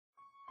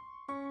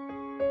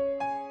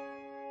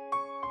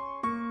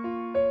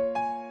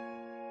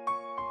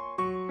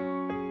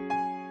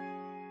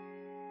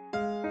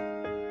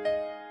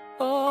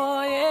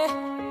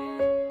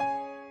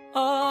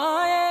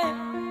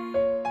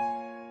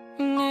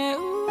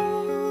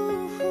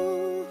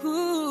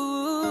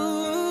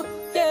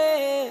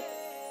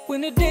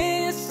When the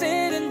day is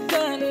said and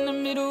done, in the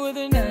middle of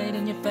the night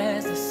and you're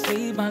fast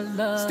asleep, my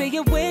love, stay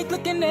awake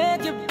looking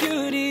at your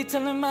beauty,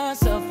 telling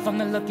myself I'm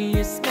the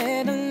luckiest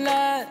man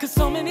alive. Cause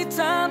so many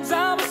times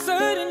I was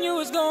certain you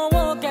was gonna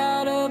walk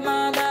out of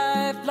my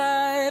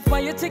life.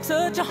 Why you take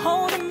such a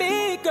hold of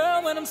me,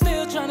 girl, when I'm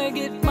still trying to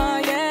get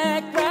my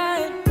act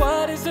right?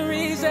 What is the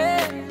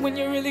reason when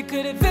you really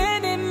could have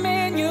been any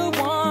man you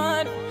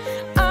want?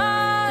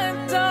 I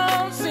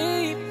don't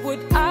see what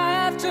I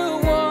have to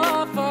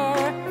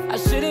offer. I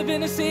should have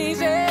been a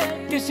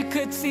season, guess you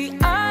could see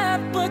I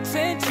have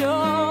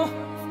potential.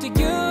 Do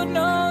you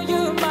know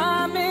you're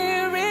my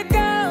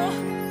miracle?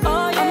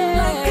 Oh yeah, I'm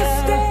like a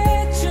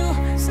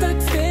statue,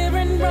 stuck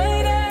staring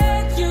right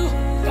at you.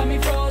 Got me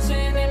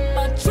frozen in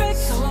my tracks,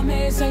 so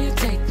amazed how you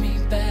take me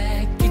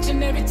back each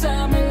and every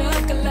time I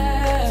look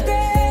alive.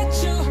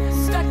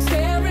 Statue, stuck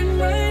staring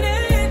right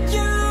at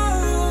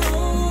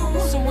you.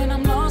 So when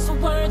I'm lost for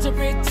words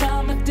every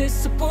time I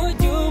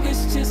disappoint you,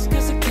 it's just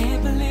cause I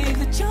can't believe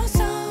that you're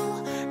so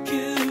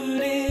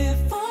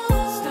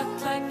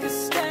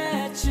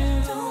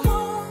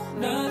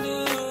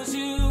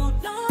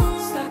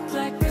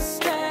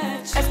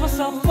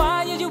myself,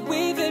 why are you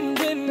even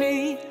with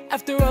me?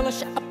 After all the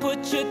shit I put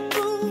you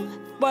through,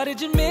 why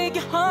did you make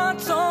your heart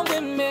so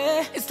with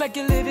me? It's like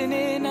you're living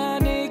in a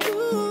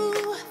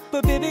igloo.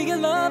 But baby, your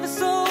love is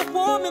so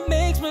warm, it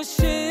makes my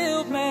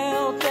shield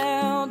melt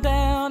down,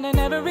 down. And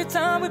every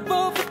time we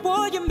both at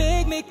war, you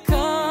make me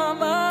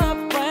come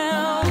around.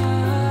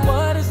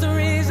 What is the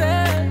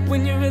reason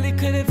when you really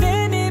could have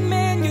been any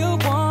man you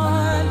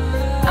want?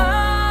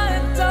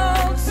 I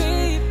don't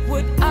see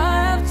what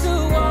I have to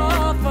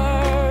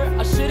offer.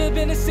 I should have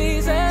been a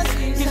season,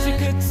 guess you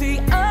could see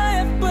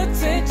I have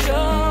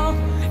potential.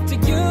 Do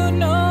you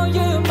know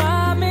you're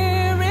my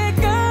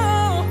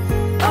miracle?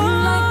 I'm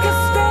like a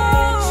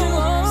statue,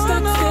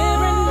 stuck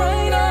staring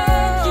right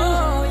at you.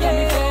 Got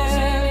me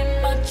frozen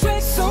in my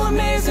tracks, so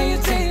amazing you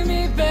take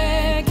me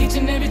back each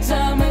and every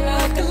time I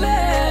look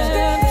alive.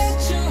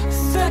 Statue,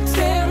 stuck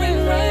staring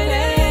right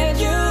at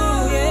you,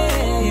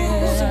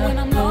 yeah. So when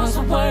I'm lost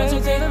for words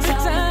every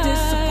time I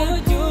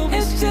disappoint you,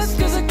 it's just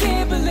cause I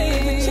can't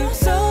believe that you're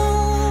so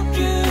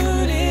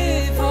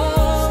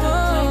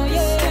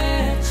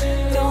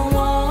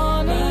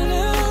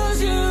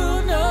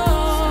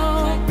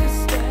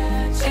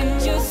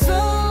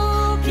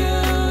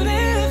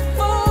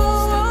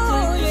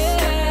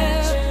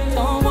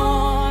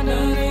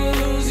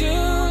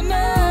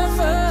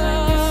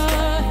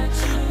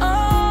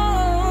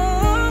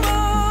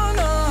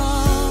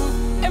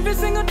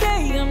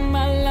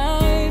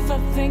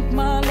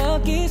my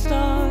lucky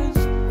stars.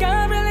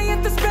 God really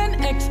have to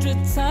spend extra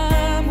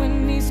time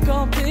when he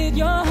sculpted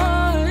your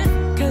heart.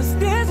 Cause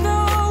there's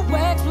no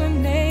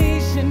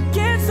explanation,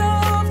 can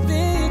solve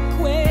the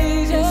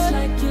equation. It's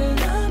like you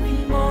love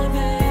me more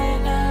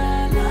than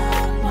I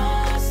love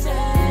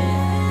myself.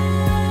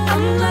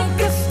 I'm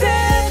like a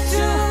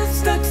statue,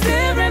 stuck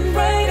staring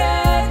right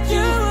at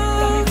you.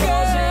 Got me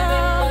frozen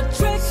in my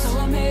tracks, so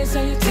amazed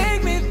how you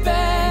take me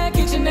back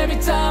each and every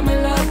time I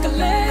look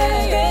alive.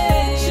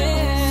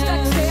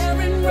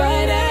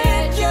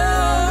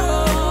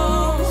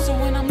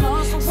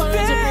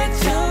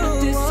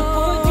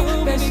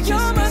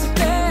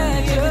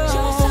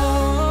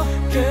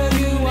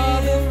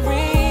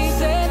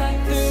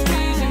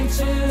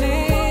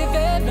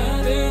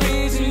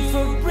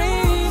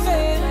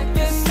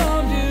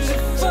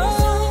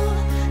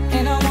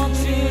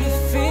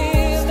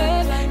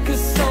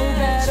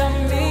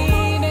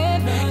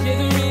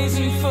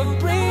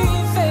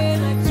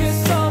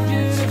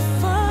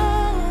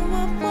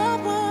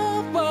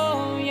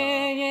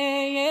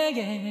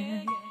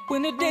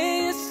 When the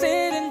day is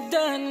said and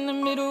done, in the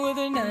middle of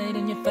the night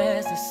and you're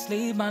fast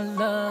asleep, my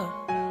love,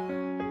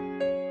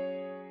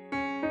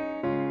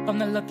 I'm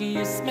the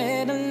luckiest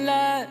man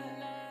alive.